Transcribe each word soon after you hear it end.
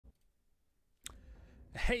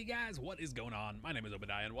Hey guys, what is going on? My name is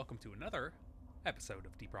Obediah, and welcome to another episode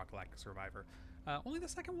of Deep Rock Galactic Survivor. Only the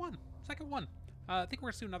second one. I think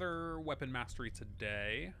we're gonna do another weapon mastery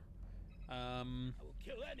today.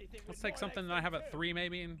 Let's take something that I have at 3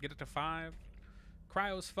 maybe and get it to 5.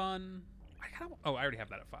 Cryo's fun. I already have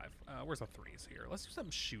that at 5. Where's the 3s here? Let's do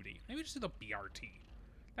something shooty. Maybe just do the BRT.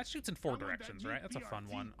 That shoots in 4 directions, right? That's a fun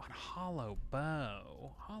one. On Hollow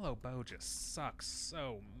Bow. Hollow Bow just sucks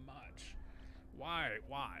so much. Why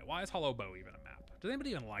is Hollow Bow even a map? Does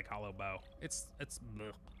anybody even like Hollow Bow? It's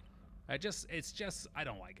bleh. I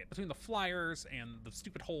don't like it. Between the flyers and the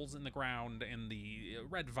stupid holes in the ground and the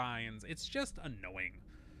red vines, it's just annoying.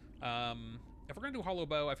 If we're gonna do Hollow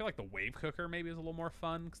Bow, I feel like the wave cooker maybe is a little more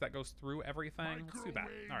fun because that goes through everything. Let's do that.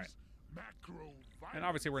 All right. And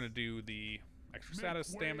obviously we're gonna do the extra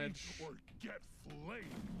status damage. All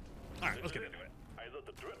right, let's get into it.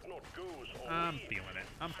 I'm feeling it.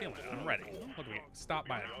 I'm ready. Look, we get stopped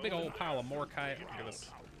by a big old pile of Morkite. Give us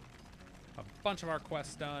a bunch of our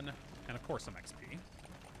quests done, and of course some XP.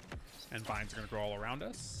 And vines are going to grow all around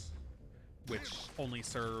us, which only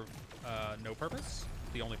serve no purpose.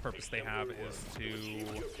 The only purpose they have is to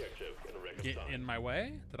get in my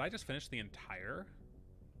way. Did I just finish the entire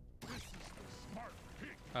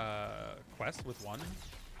quest with one?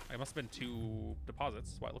 It must have been 2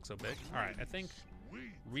 deposits. That's why it looks so big. All right, I think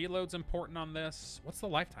reload's important on this. What's the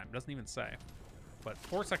lifetime? It doesn't even say. But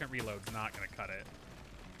 4-second reload's not going to cut it.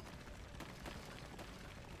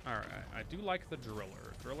 All right, I do like the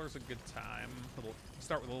driller. Driller's a good time.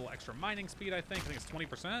 Start with a little extra mining speed, I think. I think it's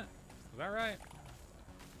 20%. Is that right?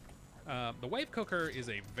 The wave cooker is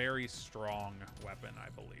a very strong weapon, I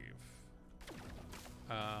believe.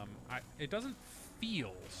 It doesn't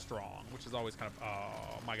feel strong, which is always kind of,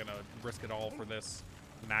 oh, am I gonna risk it all for this?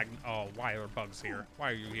 Oh, why are bugs here?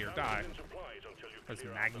 Why are you here? Die. There's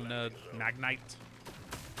Magnite.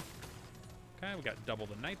 Okay, we got double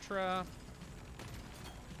the Nitra.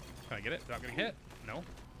 Can I get it without getting hit? No.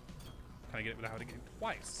 Can I get it without getting hit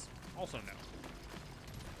twice? Also no.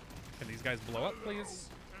 Can these guys blow up, please?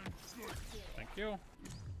 Thank you.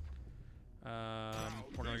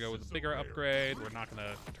 We're gonna go with a bigger upgrade. We're not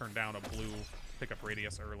gonna turn down a blue pickup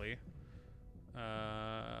radius early.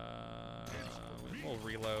 We'll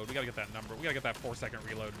reload. We gotta get that number. We gotta get that 4-second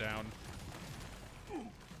reload down.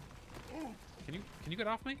 Can you get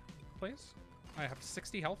off me, please? I have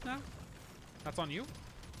 60 health now. That's on you.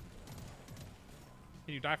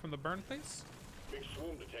 Can you die from the burn, please? Big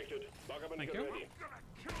swarm detected. Thank you.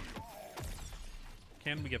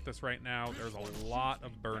 Can we get this right now? There's a lot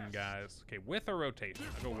of burn guys. Okay, with or rotation?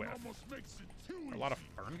 I'll go with. A lot of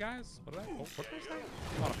burn guys? What did I? Oh, what was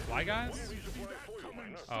that? A lot of fly guys?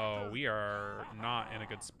 Oh, we are not in a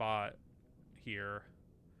good spot here.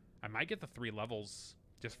 I might get the 3 levels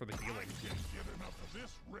just for the healing.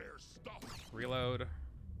 Reload.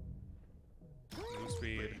 Move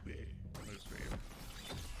speed. Move speed.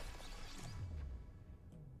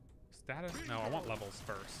 Status? No, I want levels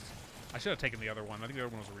first. I should have taken the other one. I think the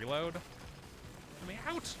other one was reload. Let me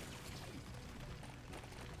out!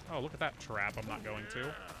 Oh, look at that trap I'm not going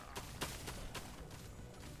to.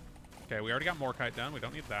 Okay, we already got Morkite done. We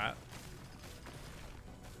don't need that.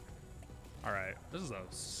 Alright, this is a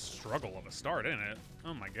struggle of a start, isn't it?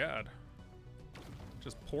 Oh my god.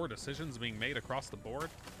 Just poor decisions being made across the board.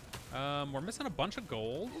 We're missing a bunch of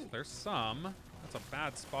gold. There's some. That's a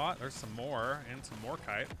bad spot. There's some more, and some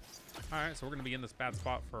Morkite. Alright, so we're gonna be in this bad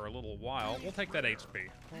spot for a little while. We'll take that HP.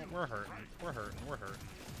 We're hurting. We're hurting. We're hurting.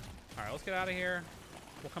 Alright, let's get out of here.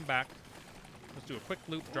 We'll come back. Let's do a quick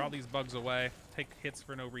loop, draw these bugs away, take hits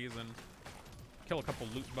for no reason, kill a couple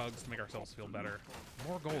loot bugs to make ourselves feel better.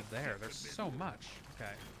 More gold there. There's so much.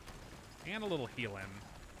 Okay. And a little healing.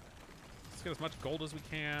 Let's get as much gold as we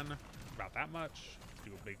can. About that much.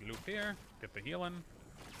 Do a big loop here. Get the healing.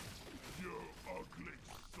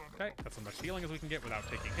 Okay, that's as much healing as we can get without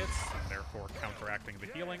taking hits, and therefore counteracting the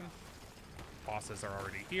healing. Bosses are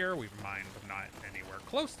already here. We've mined not anywhere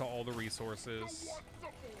close to all the resources.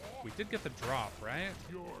 We did get the drop, right?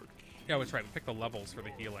 Yeah, that's right. We picked the levels for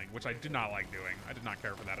the healing, which I did not like doing. I did not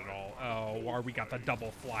care for that at all. Oh, or we got the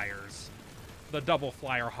double flyers. The double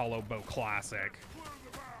flyer Hollow Bow Classic.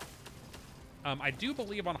 I do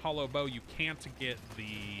believe on Hollow Bow you can't get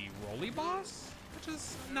the Rolly boss, which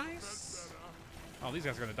is nice. Oh, these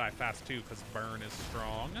guys are going to die fast too because burn is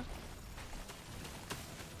strong.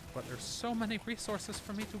 But there's so many resources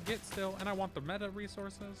for me to get still, and I want the meta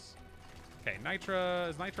resources. Okay, Nitra.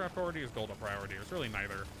 Is Nitra a priority or is gold a priority? It's really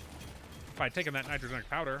neither. If I had taken that nitrogenic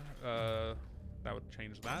powder, that would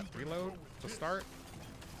change that. Reload to start.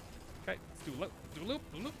 Okay, let's do loop, do loop,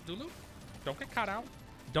 do loop, do loop. Don't get caught out.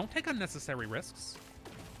 Don't take unnecessary risks.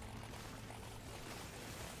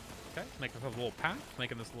 Okay, make this a little path,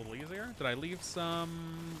 making this a little easier. Did I leave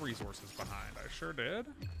some resources behind? I sure did.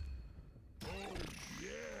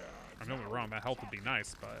 I know we're wrong, that health would be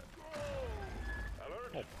nice, but...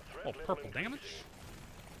 Oh, purple damage.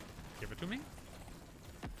 Give it to me.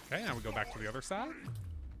 Okay, now we go back to the other side.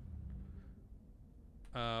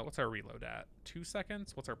 What's our reload at? 2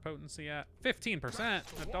 seconds? What's our potency at? 15%!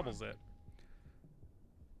 That doubles it.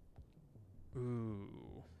 Ooh.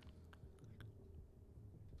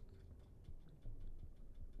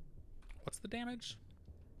 What's the damage?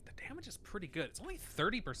 The damage is pretty good. It's only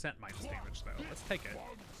 30% minus damage, though. Let's take it.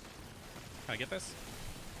 Can I get this?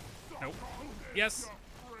 Nope. Yes!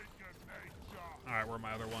 Alright, where are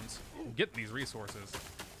my other ones? I'm getting these resources.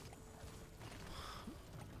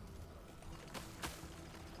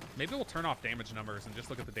 Maybe we'll turn off damage numbers and just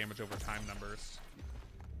look at the damage over time numbers.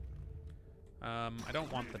 I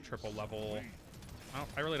don't want the triple level.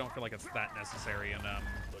 I really don't feel like it's that necessary in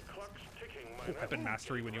weapon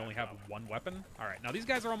mastery when you only have one weapon. Alright, now these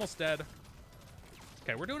guys are almost dead.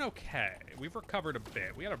 Okay, we're doing okay. We've recovered a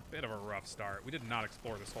bit. We had a bit of a rough start. We did not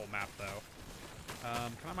explore this whole map, though.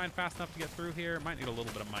 Can I mine fast enough to get through here? Might need a little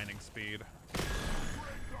bit of mining speed.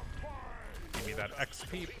 Give me that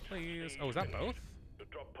XP, please. Oh, is that both?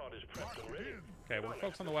 Okay, we're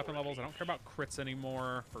focused on the weapon levels. I don't care about crits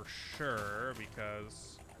anymore, for sure,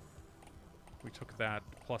 because we took that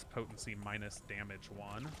plus potency minus damage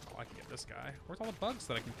one. Oh, I can get this guy. Where's all the bugs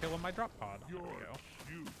that I can kill in my drop pod? There we go.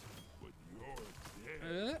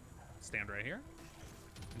 Stand right here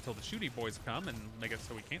until the shooty boys come and make it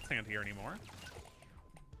so we can't stand here anymore.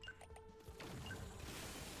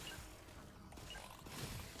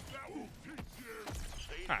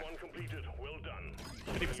 Alright.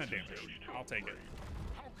 50% damage. I'll take it.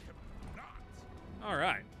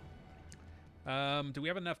 Alright. Do we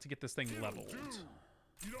have enough to get this thing leveled?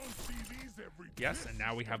 Yes, and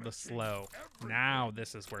now we have the slow. Now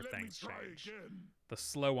this is where things change. The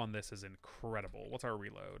slow on this is incredible. What's our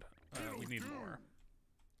reload? We need more.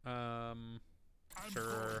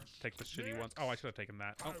 Sure. Take the shitty ones. Oh, I should have taken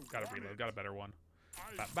that. Oh, got a reload. Got a better one.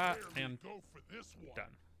 And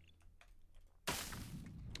done.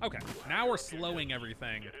 Okay, now we're slowing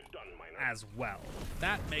everything as well.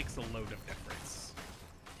 That makes a load of difference.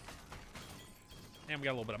 And we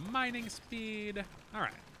got a little bit of mining speed. All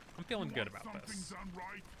right, I'm feeling good about this.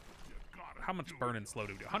 How much burn and slow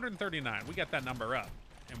do we do? 139. We got that number up.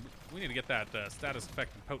 And we need to get that status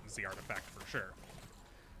effect and potency artifact for sure.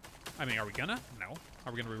 I mean, are we gonna? No.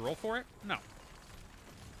 Are we gonna re-roll for it? No.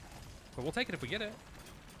 But we'll take it if we get it.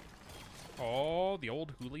 Oh, the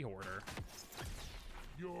old Hooly Hoarder.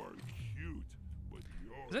 You're cute, but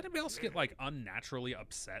Does anybody else get, like, unnaturally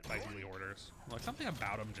upset by Hooly Hoarders? Like, something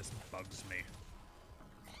about them just bugs me.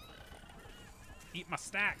 Eat my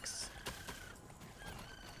stacks.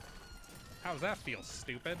 How does that feel,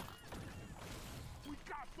 stupid?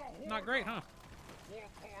 Not great, huh?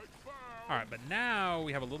 Alright, but now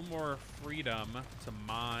we have a little more freedom to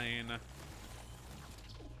mine.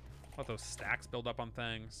 Let those stacks build up on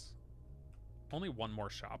things. Only one more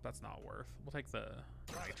shop, that's not worth. We'll take the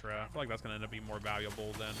Nitra. I feel like that's going to end up being more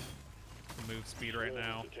valuable than the move speed right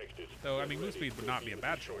now. Though, I mean, move speed would not be a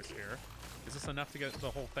bad choice here. Is this enough to get the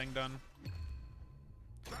whole thing done?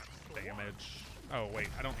 Damage. Oh, wait,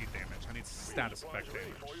 I don't need damage. I need status effect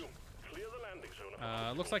damage.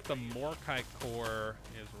 Looks like the Morkai core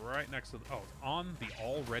is right next to the... Oh, it's on the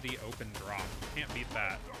already open drop. Can't beat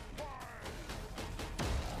that.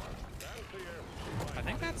 I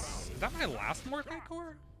think that's... Is that my last Morkai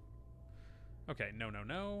core? Okay, no, no,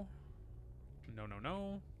 no. No, no,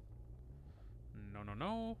 no. No, no,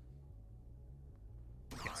 no.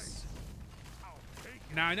 Yes.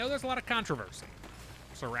 Now, I know there's a lot of controversy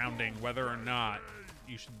surrounding whether or not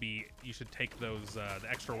you should take those the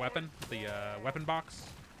extra weapon, the weapon box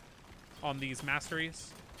on these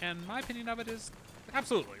masteries. And my opinion of it is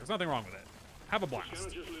absolutely, there's nothing wrong with it. Have a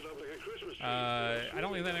blast. I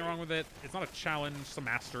don't think there's anything wrong with it. It's not a challenge, it's a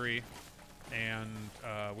mastery. And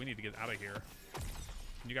we need to get out of here.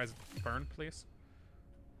 Can you guys burn, please?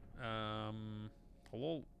 A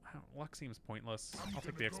little luck seems pointless. I'll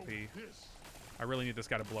take the XP. I really need this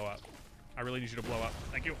guy to blow up. I really need you to blow up.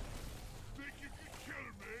 Thank you.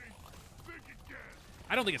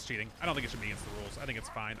 I don't think it's cheating. I don't think it should be against the rules. I think it's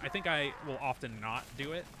fine. I think I will often not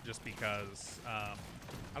do it just because I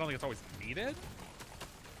don't think it's always needed.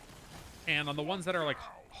 And on the ones that are like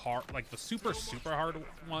hard, like the super hard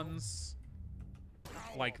ones,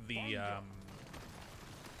 like the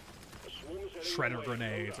shredder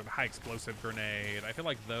grenades or the high explosive grenade, I feel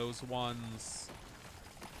like those ones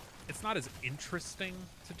it's not as interesting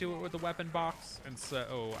to do it with the weapon box, and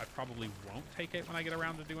so I probably won't take it when I get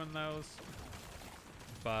around to doing those.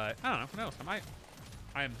 But I don't know. Who knows?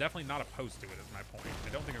 I am definitely not opposed to it. Is my point. I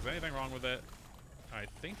don't think there's anything wrong with it. I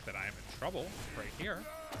think that I am in trouble right here,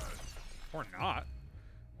 or not,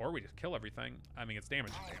 or we just kill everything. I mean, it's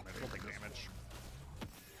damage and damage. We'll take damage.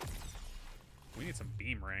 We need some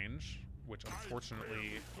beam range, which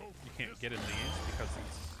unfortunately you can't get in these because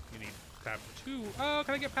you need to have 2. Oh,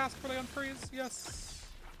 can I get past before they unfreeze? Yes.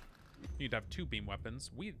 You need to have 2 beam weapons.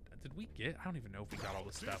 Did we get? I don't even know if we got all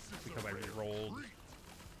this stuff because I re-rolled.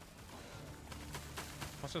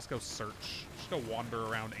 Let's just go search. Just go wander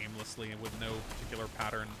around aimlessly and with no particular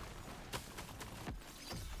pattern.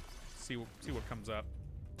 See what comes up.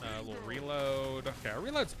 A little reload. Okay, our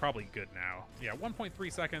reload's probably good now. Yeah,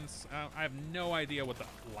 1.3 seconds. I have no idea what the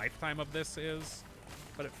lifetime of this is,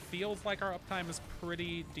 but it feels like our uptime is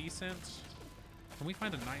pretty decent. Can we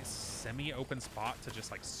find a nice semi-open spot to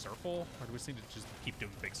just like circle, or do we just need to just keep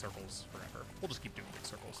doing big circles forever? We'll just keep doing big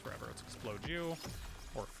circles forever. Let's explode you,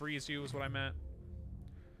 or freeze you is what I meant.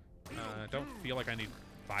 Don't feel like I need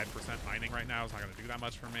 5% mining right now. It's not going to do that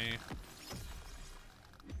much for me.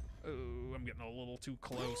 Oh, I'm getting a little too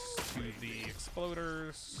close to the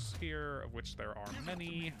exploders here, of which there are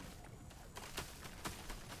many.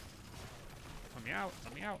 Let me out,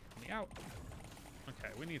 let me out, let me out.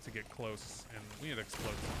 Okay, we need to get close, and we need to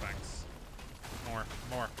explode some things. More,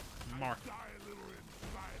 more, more.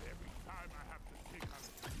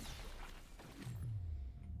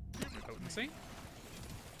 Potency.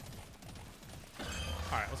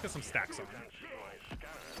 Alright, let's get some stacks on that.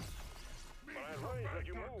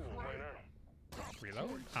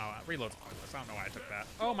 Reload? Oh, reload's pointless. I don't know why I took that.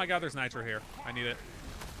 Oh my god, there's nitro here. I need it.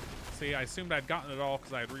 See, I assumed I'd gotten it all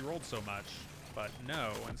because I had re-rolled so much. But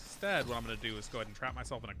no, instead what I'm going to do is go ahead and trap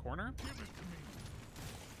myself in a corner.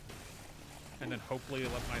 And then hopefully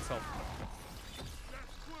let myself...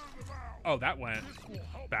 Oh, that went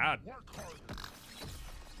bad.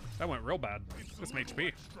 That went real bad. Get some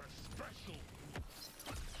HP.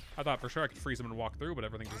 I thought for sure I could freeze him and walk through, but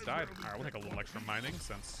everything just died. Alright, we'll take a little extra mining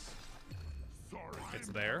since it's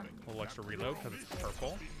there. A little extra reload because it's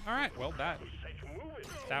purple. Alright, well that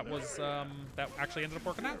was that actually ended up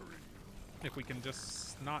working out. If we can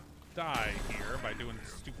just not die here by doing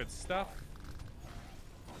stupid stuff.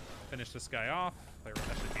 Finish this guy off. That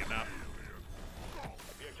should be enough.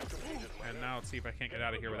 And now let's see if I can't get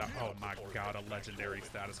out of here without, oh my god, a legendary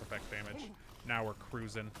status effect damage. Now we're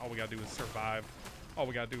cruising. All we gotta do is survive. All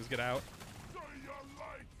we gotta do is get out.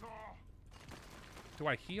 Do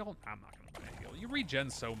I heal? I'm not gonna buy a heal. You regen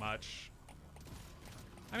so much.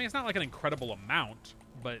 I mean, it's not like an incredible amount,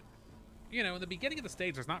 but, you know, in the beginning of the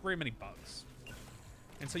stage, there's not very many bugs.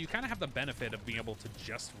 And so you kind of have the benefit of being able to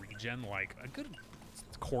just regen, like, a good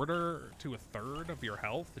quarter to a third of your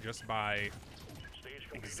health just by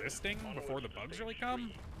existing before the bugs really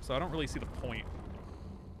come. So I don't really see the point.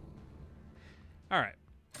 Alright.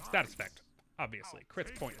 Status effect. Obviously.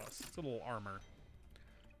 Crit's pointless. It's a little armor.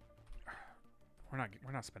 We're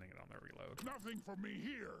not spending it on their reload. Nothing for me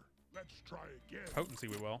here. Let's try again. Potency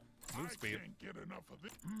we will. Move speed. I can't get enough of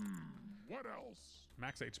it. What else?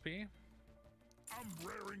 Max HP. I'm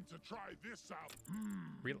raring to try this out.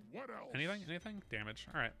 What else? Anything? Anything? Damage.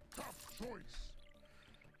 Alright. Tough choice.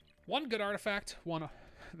 One good artifact. One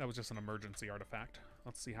that was just an emergency artifact.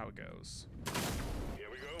 Let's see how it goes. Here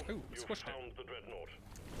we go. Ooh, squished it. The dreadnought.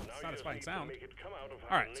 Now Satisfying sound. make it come out of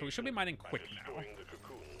Alright, so we should be mining quick now. destroying the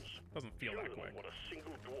cocoons. Doesn't feel that quick. What a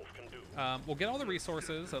single dwarf can do. We'll get all the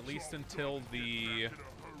resources, at least until the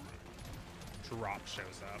drop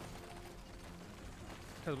shows up.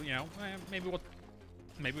 Because, you know, maybe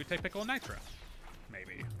we take pickled nitra.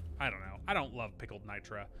 Maybe. I don't know. I don't love pickled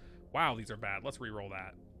nitra. Wow, these are bad. Let's re-roll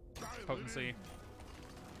that. Potency.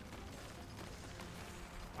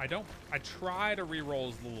 I try to re-roll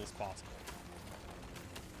as little as possible.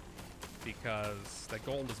 Because the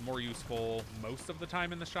gold is more useful most of the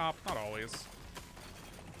time in the shop. Not always.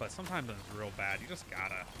 But sometimes when it's real bad, you just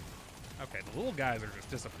gotta... Okay, the little guys are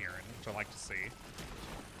just disappearing, which I like to see.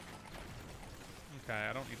 Okay,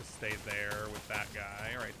 I don't need to stay there with that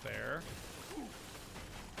guy right there.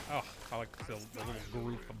 Oh, I like to see the little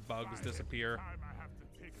group of bugs disappear.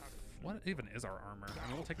 What even is our armor? I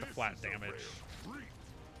mean, we'll take the flat damage.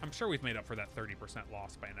 I'm sure we've made up for that 30%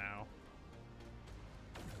 loss by now.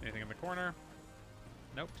 Anything in the corner?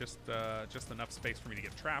 Nope, just enough space for me to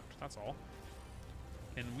get trapped, that's all.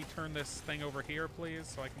 Can we turn this thing over here, please,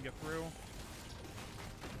 so I can get through?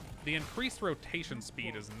 The increased rotation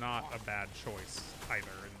speed is not a bad choice either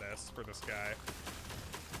in this, for this guy.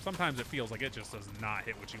 Sometimes it feels like it just does not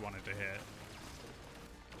hit what you want it to hit.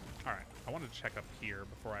 I wanted to check up here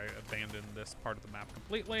before I abandon this part of the map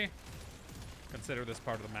completely. Consider this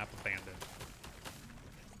part of the map abandoned.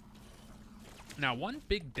 Now, one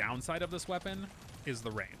big downside of this weapon is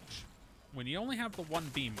the range. When you only have the one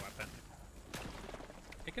beam weapon,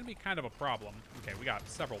 it can be kind of a problem. Okay, we got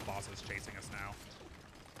several bosses chasing us now.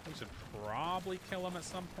 We should probably kill them at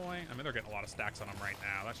some point. I mean, they're getting a lot of stacks on them right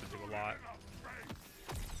now. That should do a lot.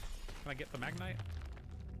 Can I get the Magnite?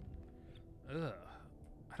 Ugh.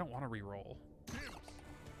 I don't want to re-roll.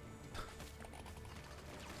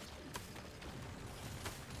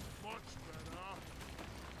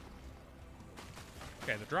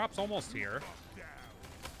 Okay, the drop's almost here.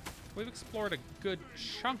 We've explored a good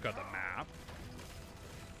chunk of the map.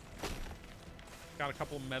 Got a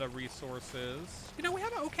couple meta resources. You know, we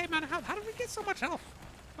have an okay amount of health. How did we get so much health?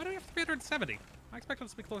 Why do we have 370? I expected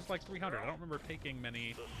us to be close to like 300. I don't remember taking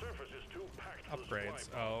many upgrades.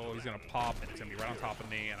 Oh, he's going to pop, and he's going to be right on top of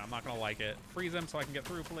me, and I'm not going to like it. Freeze him so I can get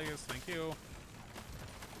through, please. Thank you.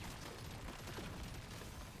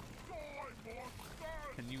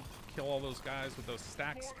 Can you kill all those guys with those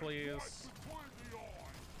stacks, please?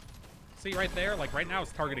 See, right there? Like, right now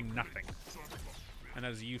it's targeting nothing. And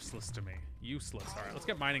that is useless to me. Useless. All right, let's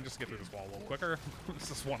get mining just to get through this wall a little quicker.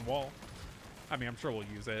 This is one wall. I mean, I'm sure we'll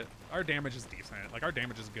use it. Our damage is decent. Like, our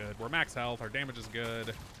damage is good. We're max health. Our damage is good.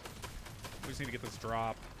 We just need to get this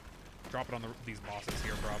drop. Drop it on these bosses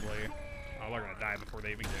here, probably. Oh, they're going to die before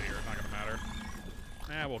they even get here. It's not going to matter.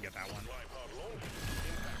 Eh, we'll get that one.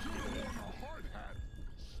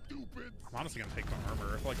 I'm honestly going to take the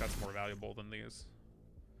armor. I feel like that's more valuable than these.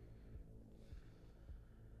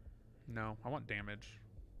 No, I want damage.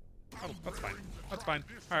 Oh, that's fine. That's fine.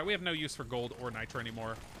 All right, we have no use for gold or nitro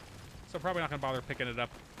anymore. So probably not going to bother picking it up.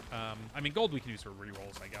 I mean, gold we can use for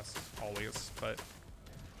rerolls, I guess, always. But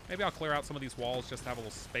maybe I'll clear out some of these walls just to have a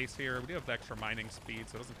little space here. We do have the extra mining speed,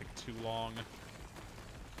 so it doesn't take too long.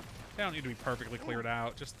 They don't need to be perfectly cleared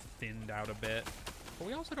out, just thinned out a bit. But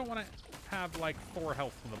we also don't want to have, like, 4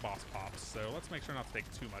 health from the boss pops, so let's make sure not to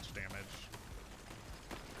take too much damage.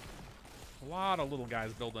 A lot of little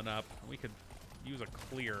guys building up. We could use a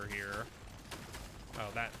clear here. Oh,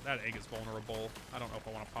 that egg is vulnerable. I don't know if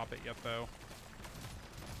I want to pop it yet, though.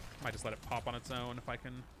 Might just let it pop on its own. If I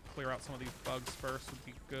can clear out some of these bugs first would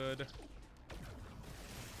be good.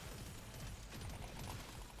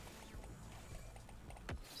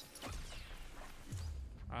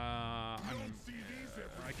 I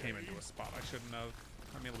came into a spot I shouldn't have.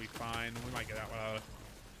 I mean, it'll be fine. We might get out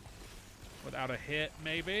without a hit,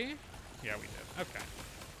 maybe. Yeah, we did. Okay.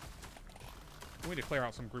 We need to clear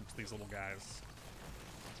out some groups of these little guys.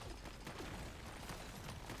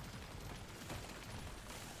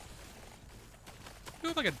 We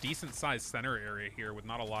have like a decent-sized center area here with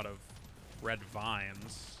not a lot of red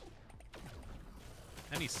vines.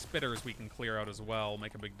 Any spitters we can clear out as well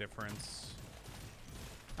make a big difference.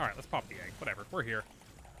 All right, let's pop the egg. Whatever. We're here.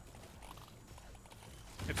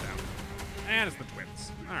 It's down. And it's the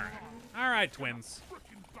twins. All right. All right, twins.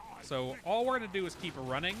 So all we're going to do is keep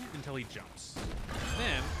running until he jumps.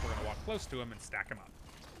 Then we're going to walk close to him and stack him up.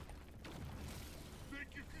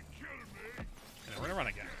 And then we're going to run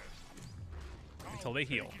again. Until they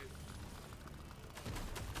heal.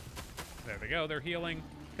 There they go. They're healing.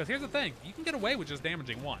 Because here's the thing. You can get away with just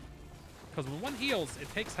damaging one. Because when one heals,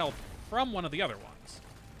 it takes health from one of the other ones.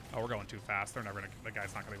 Oh, we're going too fast. They're never gonna, the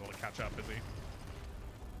guy's not going to be able to catch up, is he?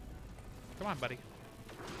 Come on, buddy.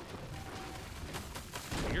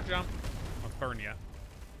 Your jump. Let's burn you.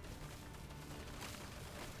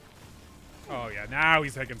 Oh, yeah. Now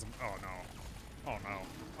he's taking some... Oh, no. Oh, no.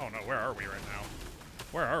 Oh, no. Where are we right now?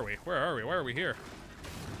 Where are we? Where are we? Why are we here?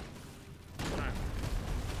 All right.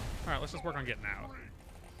 All right, let's just work on getting out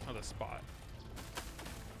of this spot.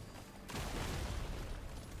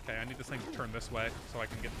 Okay, I need this thing to turn this way so I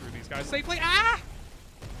can get through these guys safely. Ah!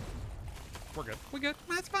 We're good. We're good.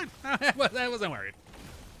 That's fine. I wasn't worried.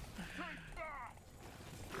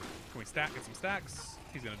 Can we stack? Get some stacks.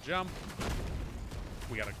 He's going to jump.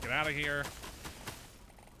 We got to get out of here.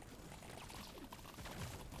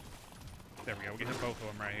 There we go. We can hit both of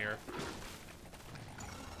them right here.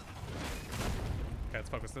 Okay, let's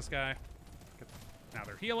focus this guy. Now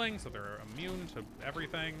they're healing, so they're immune to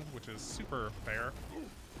everything, which is super fair.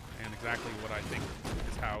 And exactly what I think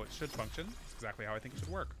is how it should function. It's exactly how I think it should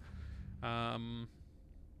work.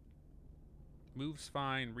 Move's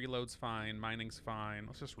fine, reload's fine, mining's fine.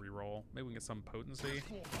 Let's just reroll. Maybe we can get some potency.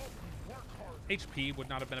 HP would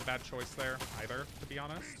not have been a bad choice there either, to be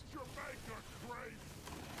honest.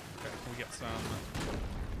 Okay, can we get some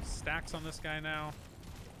stacks on this guy now?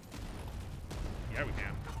 Yeah, we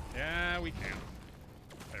can. Yeah, we can.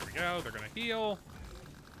 There we go. They're going to heal.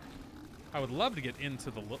 I would love to get into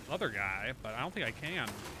the other guy, but I don't think I can.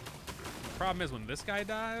 The problem is when this guy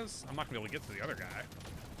dies, I'm not going to be able to get to the other guy.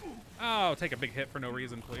 Oh, take a big hit for no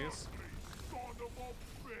reason, please.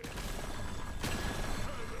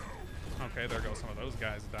 Okay, there goes some of those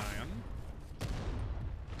guys dying.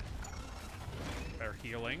 They're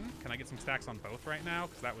healing. Can I get some stacks on both right now?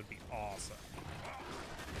 Because that would be awesome.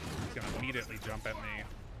 He's going to immediately jump at me.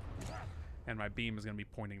 And my beam is going to be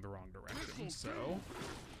pointing the wrong direction, so...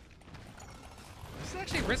 This is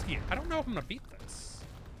actually risky. I don't know if I'm going to beat this.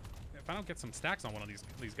 If I don't get some stacks on one of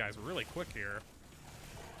these guys really quick here.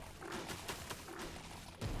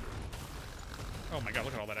 Oh my god,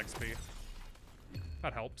 look at all that XP.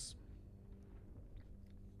 That helps.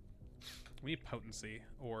 We need potency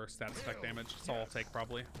or status effect damage. That's all I'll take,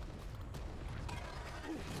 probably.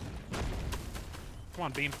 Come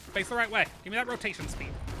on, beam. Face the right way. Give me that rotation speed.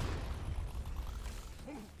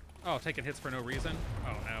 Oh, taking hits for no reason.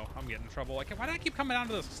 Oh no, I'm getting in trouble. Like, why do I keep coming down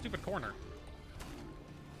to this stupid corner?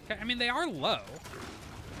 Okay, I mean, they are low.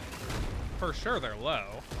 For sure they're low.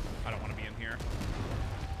 I don't want to be in here.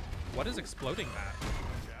 What is exploding that?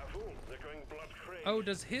 Oh,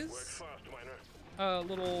 does his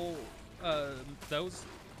little those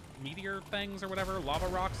meteor things or whatever, lava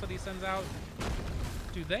rocks that he sends out,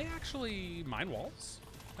 do they actually mine walls?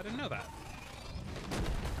 I didn't know that.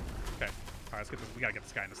 Okay, all right, let's get this. We gotta get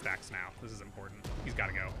this guy in the stacks now. This is important. He's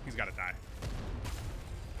gotta go. He's gotta die.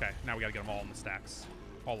 Okay, now we gotta get them all in the stacks.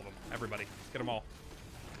 All of them. Everybody. Get them all.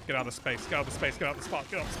 Get out of the space. Get out of the space. Get out of the spot.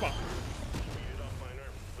 Get out of the spot.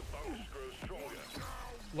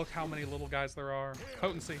 Look how many little guys there are.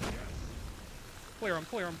 Potency. Clear them,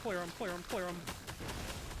 clear them, clear them, clear them, clear them.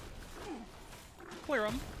 Clear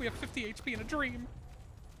them. We have 50 HP in a dream.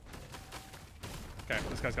 Okay,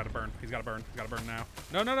 this guy's got to burn. He's got to burn. He's got to burn now.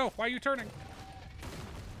 No, no, no. Why are you turning?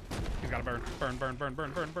 He's got to burn. Burn, burn, burn,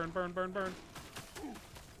 burn, burn, burn, burn, burn, burn.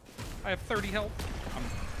 I have 30 health.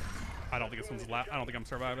 I don't think this one's I don't think I'm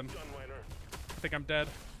surviving. I think I'm dead.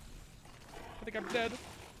 I think I'm dead.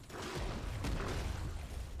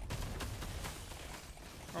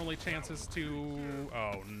 Our only chance is to...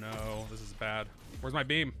 Oh no, this is bad. Where's my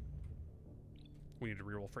beam? We need to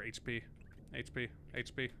reroll for HP. HP,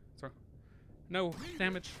 HP. Sorry. No,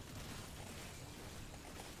 damage.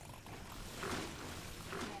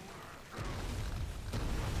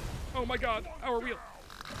 Oh my god, our wheel.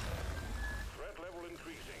 Threat level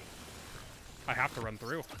increasing. I have to run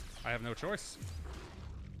through. I have no choice.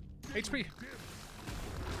 HP.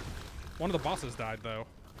 One of the bosses died though.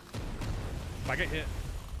 If I get hit,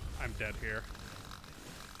 I'm dead here.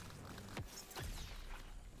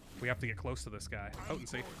 We have to get close to this guy.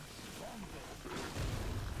 Potency.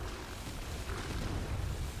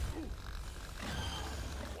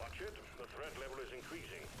 Watch it. The threat level is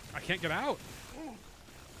increasing. I can't get out.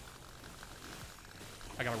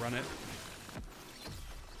 I gotta run it.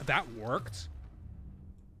 That worked.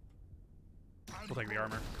 We'll take the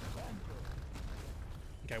armor.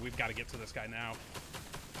 Okay, we've got to get to this guy now.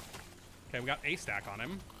 Okay, we got a stack on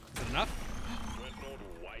him. Is it enough?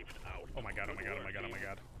 Wiped out. Oh my god, oh my god, oh my god, oh my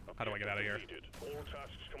god. How do I get out of here? All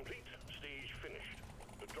tasks complete. Stage finished.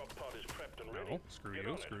 The drop pod is prepped and ready. No, screw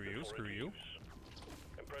you, screw you, screw you.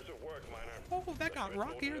 Impressive work, miner. Oh, that got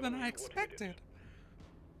rockier than I expected.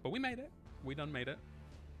 But we made it. We done made it.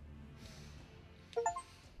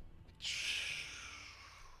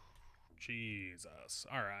 Jesus.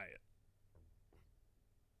 All right.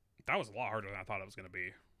 That was a lot harder than I thought it was going to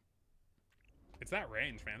be. It's that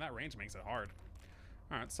range, man. That range makes it hard.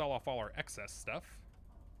 All right, sell off all our excess stuff.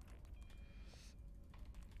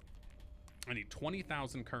 I need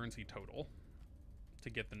 20,000 currency total to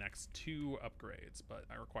get the next 2 upgrades, but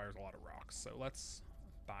that requires a lot of rocks. So let's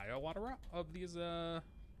buy a lot of these, what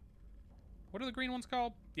are the green ones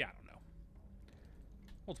called? Yeah, I don't know.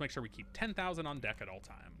 Let's make sure we keep 10,000 on deck at all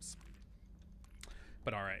times.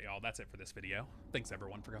 But all right, y'all, that's it for this video. Thanks,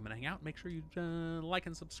 everyone, for coming and hang out. Make sure you like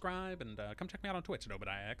and subscribe, and come check me out on Twitch at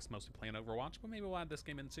ObediahX, mostly playing Overwatch, but maybe we'll add this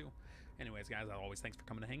game in too. Anyways, guys, as always, thanks for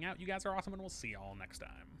coming to hang out. You guys are awesome, and we'll see y'all next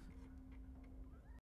time.